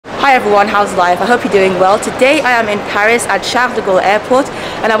Hi everyone, how's life? I hope you're doing well. Today I am in Paris at Charles de Gaulle Airport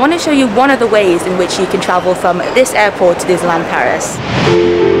and I want to show you one of the ways in which you can travel from this airport to Disneyland Paris.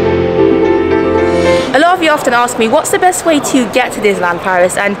 A lot of you often ask me, what's the best way to get to Disneyland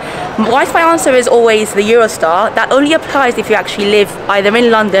Paris? And whilst my answer is always the Eurostar, that only applies if you actually live either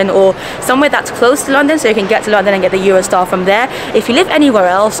in London or somewhere that's close to London, so you can get to London and get the Eurostar from there. If you live anywhere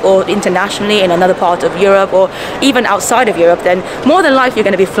else or internationally in another part of Europe or even outside of Europe, then more than likely you're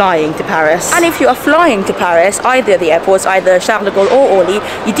going to be flying to Paris. And if you are flying to Paris, either the airports, either Charles de Gaulle or Orly,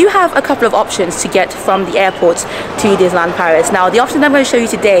 you do have a couple of options to get from the airports to Disneyland Paris. Now, the option that I'm going to show you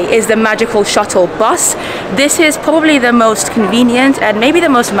today is the Magical Shuttle Bus. This is probably the most convenient and maybe the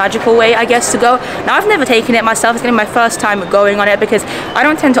most magical way, I guess, to go. Now, I've never taken it myself. It's going to be my first time going on it because I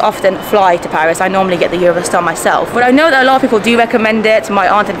don't tend to often fly to Paris. I normally get the Eurostar myself. But I know that a lot of people do recommend it. My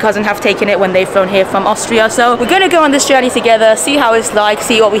aunt and cousin have taken it when they've flown here from Austria. So we're going to go on this journey together, see how it's like,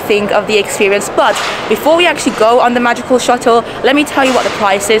 see what we think of the experience. But before we actually go on the Magical Shuttle, let me tell you what the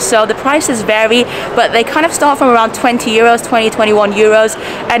price is. So the prices vary, but they kind of start from around 20 euros, 21 euros.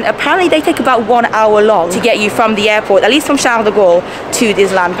 And apparently they take about 1 hour long to get you from the airport, at least from Charles de Gaulle to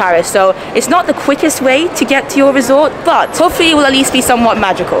Disneyland Paris. So it's not the quickest way to get to your resort, but hopefully it will at least be somewhat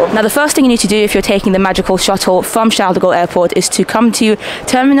magical. Now, the first thing you need to do if you're taking the Magical Shuttle from Charles de Gaulle Airport is to come to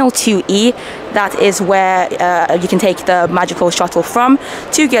Terminal 2E. That is where you can take the Magical Shuttle from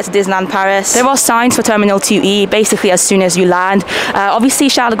to get to Disneyland Paris. There are signs for Terminal 2E basically as soon as you land. Obviously,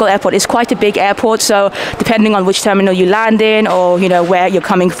 Charles de Gaulle Airport is quite a big airport, so depending on which terminal you land in or where you're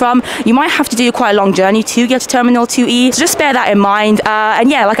coming from, you might have to do quite a long journey to get to Terminal 2E. So just bear that in mind. And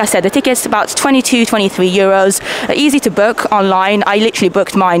yeah, like I said, the ticket's about 22, 23 euros. Easy to book online. I literally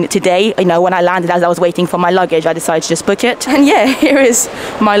booked mine today. When I landed, as I was waiting for my luggage, I decided to just book it. And yeah, here is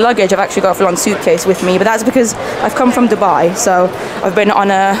my luggage. I've actually got a full-on suitcase with me, but that's because I've come from Dubai, so I've been on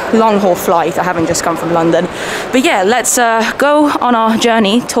a long-haul flight. I haven't just come from London. But yeah, let's go on our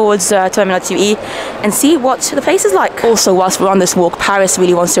journey towards Terminal 2E and see what the place is like. Also, whilst we're on this walk, Paris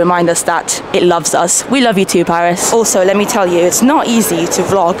really wants to remind us that it loves us. We love you too, Paris. Also, let me tell you, it's not easy to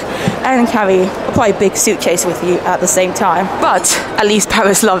vlog and carry a quite big suitcase with you at the same time, but at least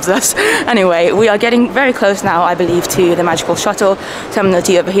Paris loves us. Anyway, we are getting very close now, I believe, to the Magical Shuttle. Terminal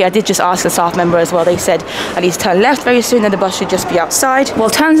 2 over here. I did just ask the staff member as well. They said at least turn left very soon and the bus should just be outside. Well,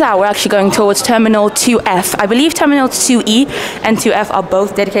 turns out we're actually going towards Terminal 2F. I believe Terminal 2E and 2F are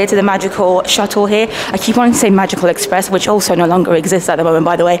both dedicated to the Magical Shuttle here. I keep wanting to say Magical Express, which also no longer exists at the moment,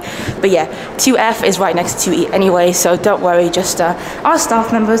 by the way. But yeah, 2F is right next to 2E anyway, so don't worry, just ask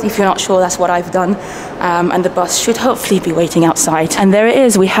staff members if you're not sure. That's what I've done. And the bus should hopefully be waiting outside. And there it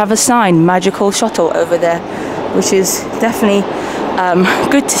is. We have a sign, Magical Shuttle, over there, which is definitely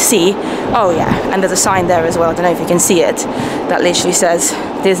good to see. Oh yeah, and there's a sign there as well, I don't know if you can see it, that literally says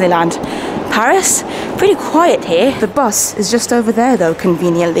Disneyland Paris. Pretty quiet here. The bus is just over there though,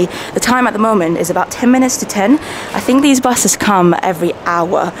 conveniently. The time at the moment is about 10 minutes to 10. I think these buses come every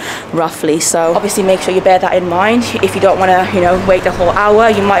hour roughly, so obviously make sure you bear that in mind. If you don't want to wait the whole hour,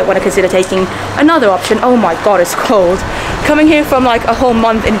 you might want to consider taking another option. Oh my god, it's cold. Coming here from like a whole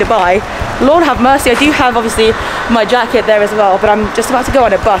month in Dubai, Lord have mercy. I do have obviously my jacket there as well, but I'm just about to go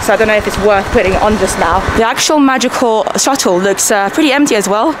on a bus, so I don't know if it's worth putting it on just now. The actual Magical Shuttle looks pretty empty as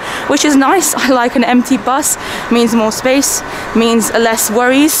well, which is nice. I like an empty bus. Means more space, means less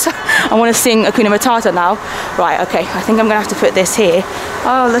worries. I want to sing Hakuna Matata now. Right, okay, I think I'm gonna have to put this here.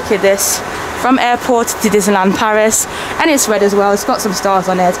 Oh, look at this. From airport to Disneyland Paris, and it's red as well. It's got some stars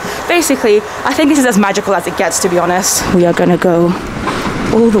on it. Basically, I think this is as magical as it gets, to be honest. We are gonna go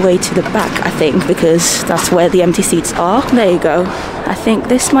all the way to the back, I think, because that's where the empty seats are. There you go. I think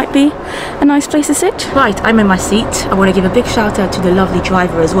this might be a nice place to sit. Right, I'm in my seat. I want to give a big shout out to the lovely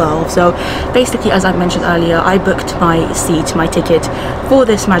driver as well. So basically, as I mentioned earlier, I booked my seat, my ticket for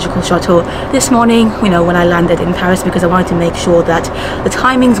this Magical Shuttle this morning, when I landed in Paris, because I wanted to make sure that the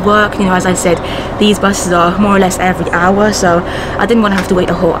timings work. As I said, these buses are more or less every hour, so I didn't want to have to wait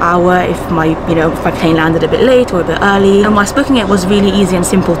a whole hour if my if my plane landed a bit late or a bit early. And whilst booking it was really easy and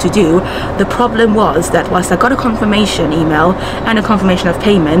simple to do, the problem was that whilst I got a confirmation email and a confirmation of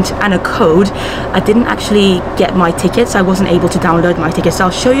payment and a code, I didn't actually get my tickets. I wasn't able to download my tickets. So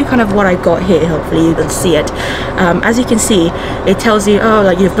I'll show you kind of what I got here. Hopefully you can see it. As you can see, it tells you, oh,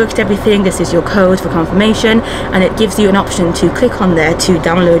 like you've booked everything, this is your code for confirmation, and it gives you an option to click on there to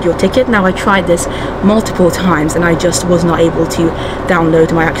download your ticket. Now, I tried this multiple times and I just was not able to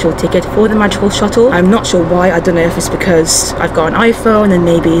download my actual ticket for the Magical Shuttle. I'm not sure why. I don't know if it's because I've got an iPhone and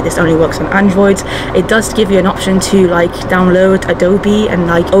maybe this only works on Androids. It does give you an option to like download Adobe Adobe and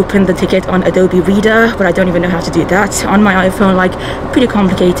like open the ticket on Adobe Reader, but I don't even know how to do that on my iPhone. Like, pretty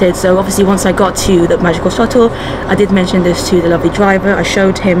complicated. So obviously once I got to the Magical Shuttle, I did mention this to the lovely driver. I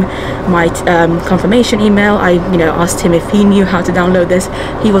showed him my confirmation email. I asked him if he knew how to download this.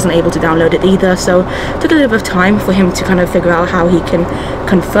 He wasn't able to download it either, so it took a little bit of time for him to kind of figure out how he can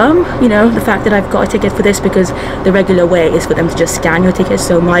confirm the fact that I've got a ticket for this, because the regular way is for them to just scan your ticket.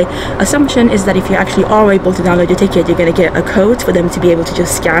 So my assumption is that if you actually are able to download your ticket, you're going to get a code for them to be able to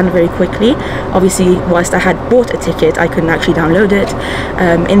just scan very quickly. Obviously, whilst I had bought a ticket, I couldn't actually download it.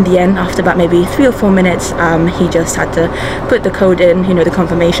 In the end, after about maybe 3 or 4 minutes, he just had to put the code in, the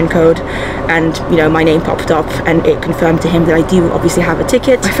confirmation code, and my name popped up and it confirmed to him that I do obviously have a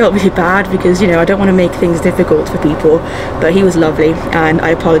ticket. I felt really bad because I don't want to make things difficult for people, but he was lovely and I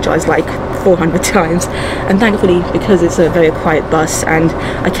apologized like 400 times, and thankfully, because it's a very quiet bus and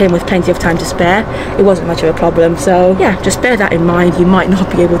I came with plenty of time to spare, it wasn't much of a problem. So yeah, just bear that in mind. You might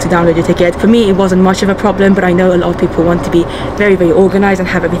not be able to download your ticket. For me, it wasn't much of a problem, but I know a lot of people want to be very, very organized and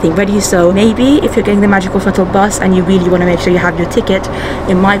have everything ready. So maybe if you're getting the Magical Shuttle Bus and you really want to make sure you have your ticket,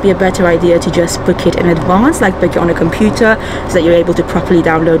 it might be a better idea to just book it in advance, like book it on a computer, so that you're able to properly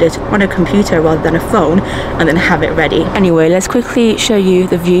download it on a computer rather than a phone, and then have it ready. Anyway, let's quickly show you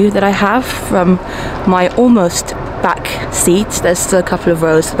the view that I have from my almost back seats. There's still a couple of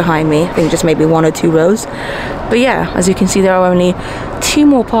rows behind me, I think just maybe 1 or 2 rows, but yeah, as you can see, there are only 2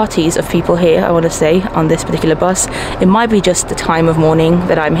 more parties of people here, I want to say, on this particular bus. It might be just the time of morning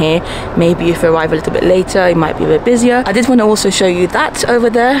that I'm here. Maybe if you arrive a little bit later, it might be a bit busier. I did want to also show you that over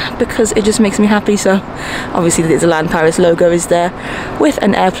there because it just makes me happy. So obviously the Disneyland Paris logo is there with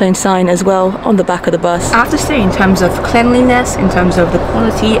an airplane sign as well on the back of the bus. I have to say, in terms of cleanliness, in terms of the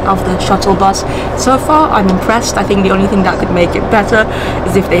quality of the shuttle bus, so far I'm impressed. I think the only thing that could make it better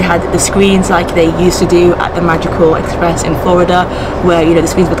is if they had the screens like they used to do at the Magical Express in Florida, where the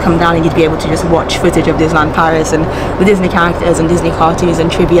screens would come down and you'd be able to just watch footage of Disneyland Paris and the Disney characters and Disney cartoons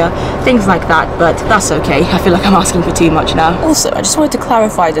and trivia, things like that, but that's okay. I feel like I'm asking for too much now. Also, I just wanted to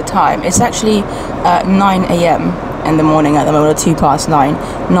clarify the time. It's actually 9 AM in the morning at the moment, or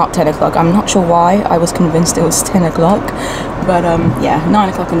 9:02, not 10 o'clock. I'm not sure why I was convinced it was 10 o'clock, but yeah, 9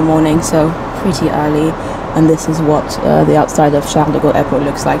 o'clock in the morning, so pretty early. And this is what the outside of Charles de Gaulle Airport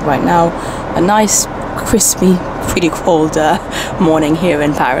looks like right now. A nice, crispy, pretty cold morning here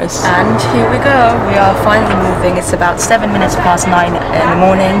in Paris. And here we go, we are finally moving. It's about 7 minutes past 9 in the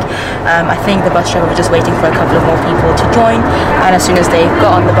morning. I think the bus driver was just waiting for a couple of more people to join, and as soon as they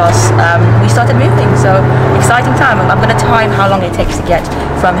got on the bus, we started moving. So exciting time. I'm going to time how long it takes to get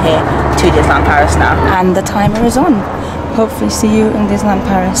from here to Disneyland Paris now, and the timer is on. Hopefully see you in Disneyland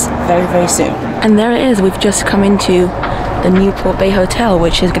Paris very, very soon. And there it is, we've just come into the Newport Bay Hotel,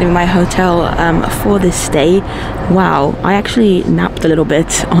 which is going to be my hotel for this stay. Wow, I actually napped a little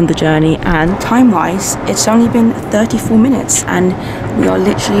bit on the journey, and time-wise, it's only been 34 minutes, and we are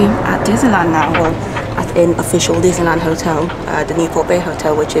literally at Disneyland now. Well, at an official Disneyland hotel, the Newport Bay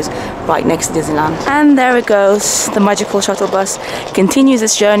Hotel, which is right next to Disneyland. And there it goes, the Magical Shuttle Bus continues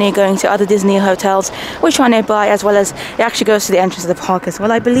its journey going to other Disney hotels which are nearby, as well as it actually goes to the entrance of the park as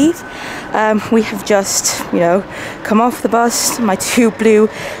well, I believe. We have just, come off the bus, my 2 blue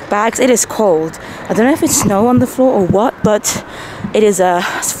bags. It is cold. I don't know if it's snow on the floor or what, but it is a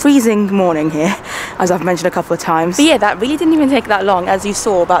freezing morning here, as I've mentioned a couple of times. But yeah, that really didn't even take that long. As you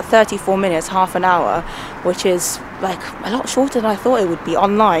saw, about 34 minutes, half an hour, which is like a lot shorter than I thought it would be.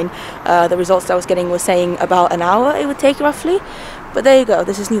 Online, the results I was getting were saying about an hour it would take roughly. But there you go,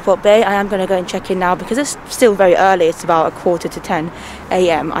 this is Newport Bay. I am going to go and check in now because it's still very early. It's about 9:45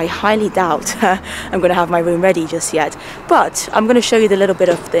 AM. I highly doubt I'm going to have my room ready just yet. But I'm going to show you the little bit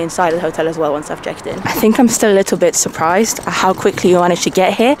of the inside of the hotel as well once I've checked in. I think I'm still a little bit surprised at how quickly you managed to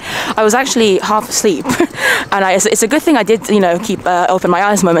get here. I was actually half asleep and it's a good thing I did, keep open my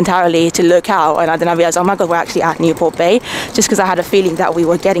eyes momentarily to look out, and then I realized, oh my god, we're actually at Newport Bay, just because I had a feeling that we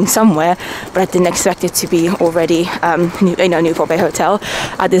were getting somewhere, but I didn't expect it to be already Newport Bay Hotel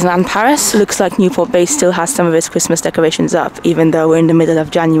at Disneyland Paris. Looks like Newport Bay still has some of its Christmas decorations up, even though we're in the middle of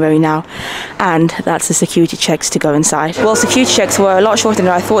January now, and that's the security checks to go inside. Well, security checks were a lot shorter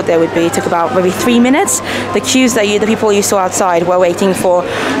than I thought they would be. It took about maybe 3 minutes. The queues that the people you saw outside were waiting for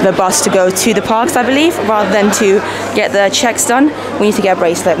the bus to go to the parks, I believe, rather than to get the checks done. We need to get a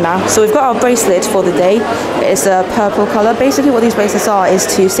bracelet now. So we've got our bracelet for the day. It's a purple color. Basically what these bracelets are is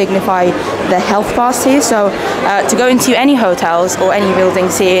to signify the health pass here. So to go into any hotels, hotels or any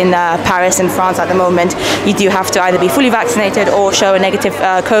buildings here in Paris and France at the moment, you do have to either be fully vaccinated or show a negative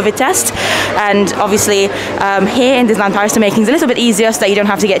COVID test. And obviously here in Disneyland Paris, they're making it a little bit easier so that you don't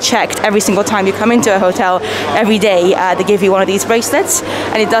have to get checked every single time you come into a hotel. Every day they give you one of these bracelets,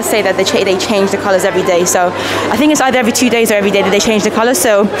 and it does say that they change the colors every day. So I think it's either every 2 days or every day that they change the colors.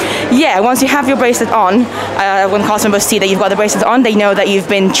 So yeah, once you have your bracelet on, when cast members see that you've got the bracelet on, they know that you've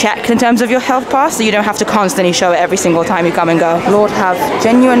been checked in terms of your health pass, so you don't have to constantly show it every single time you come and go. Lord have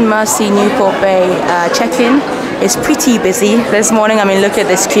genuine mercy, Newport Bay check-in is pretty busy this morning. I mean, look at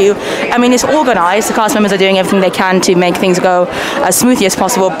this queue. I mean, it's organized. The cast members are doing everything they can to make things go as smoothly as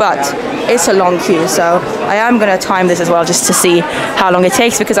possible, but it's a long queue. So I am going to time this as well just to see how long it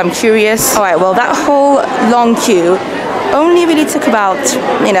takes, because I'm curious. All right, well, that whole long queue only really took about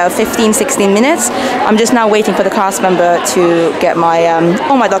 15-16 minutes. I'm just now waiting for the cast member to get my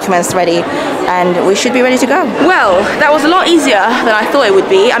all my documents ready, and we should be ready to go. Well, that was a lot easier than I thought it would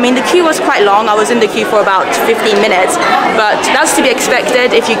be. I mean, the queue was quite long. I was in the queue for about 15 minutes, but that's to be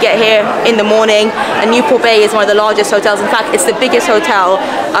expected if you get here in the morning. And Newport Bay is one of the largest hotels. In fact, it's the biggest hotel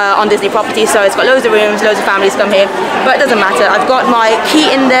on Disney property, so it's got loads of rooms, loads of families come here, but it doesn't matter. I've got my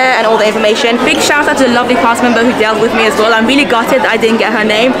key in there and all the information. Big shout out to the lovely cast member who dealt with me as well. I'm really gutted that I didn't get her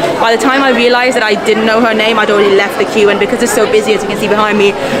name. By the time I realized that I didn't know her name, I'd already left the queue, and because it's so busy, as you can see behind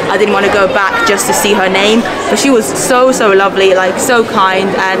me, I didn't want to go back just to see her name. But she was so lovely, like so kind,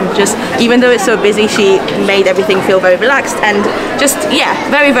 and just even though it's so busy, she made everything feel very relaxed and just, yeah,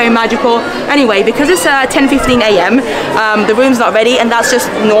 very magical. Anyway, because it's 10:15 a.m. The room's not ready, and that's just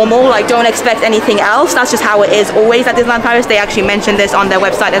normal. Like, don't expect anything else. That's just how it is always at Disneyland Paris. They actually mentioned this on their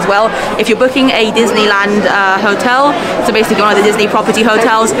website as well. If you're booking a Disneyland hotel, so basically one of the Disney property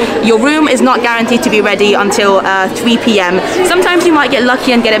hotels, your room is not guaranteed to be ready until 3 p.m. Sometimes you might get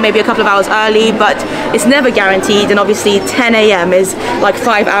lucky and get it maybe a couple of hours early, but it's never guaranteed. And obviously 10 a.m. is like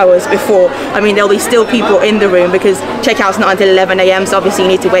 5 hours before. I mean, there'll be still people in the room because checkout's not until 11 a.m. so obviously you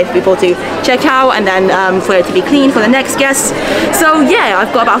need to wait for people to check out, and then for it to be clean for the next guests. So yeah,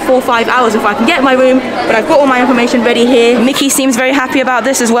 I've got about 4 or 5 hours before I can get my room, but I've got all my information ready here. Mickey seems very happy about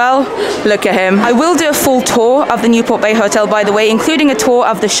this as well. Look at him. I will do a full tour of the Newport Bay Hotel, by the way, including a tour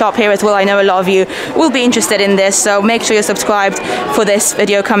of the shop here as well. I know a lot of you will be interested in this, so make sure you're subscribed for this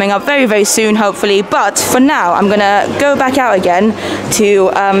video coming up very soon, hopefully. But for now, I'm gonna go back out again to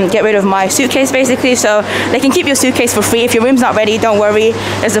get rid of my suitcase, basically, so they can keep your suitcase for free. If your room's not ready, don't worry.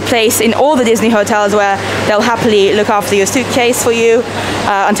 There's a place in all the Disney hotels where they'll happily look after your suitcase for you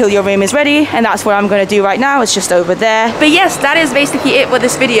until your room is ready, and that's what I'm going to do right now. It's just over there. But yes, that is basically it for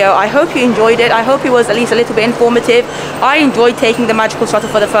this video. I hope you enjoyed it. I hope it was at least a little bit informative. I enjoyed taking the Magical Shuttle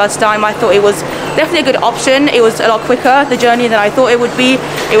for the first time. I thought it was definitely a good option. It was a lot quicker, the journey, than I thought it would be.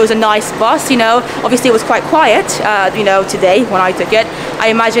 It was a nice bus, obviously it was quite quiet, today when I took it. I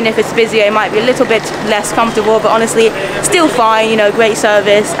imagine if it's busier, it might be a little bit less comfortable, but honestly, still fine, great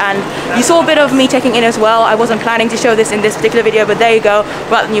service. And you saw a bit of me checking in as well. I wasn't planning to show this in this particular video, but there you go.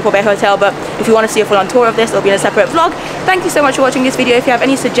 We're at the Newport Bay Hotel, but if you want to see a full-on tour of this, it'll be in a separate vlog. Thank you so much for watching this video. If you have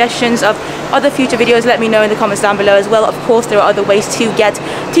any suggestions of other future videos, let me know in the comments down below as well. Of course, there are other ways to get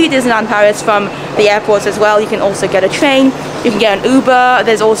to Disneyland Paris from the airports as well. You can also get a train, you can get an Uber.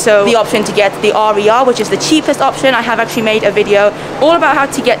 There's also the option to get the RER, which is the cheapest option. I have actually made a video all about how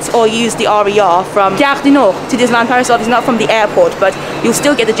to get or use the RER from Gare du Nord to Disneyland Paris. Obviously not from the airport, but you'll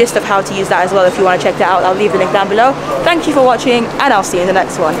still get the gist of how to use that as well if you want to check that out. I'll leave the link down below. Thank you for watching, and I'll see you in the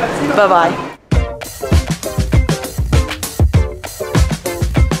next one. Bye bye.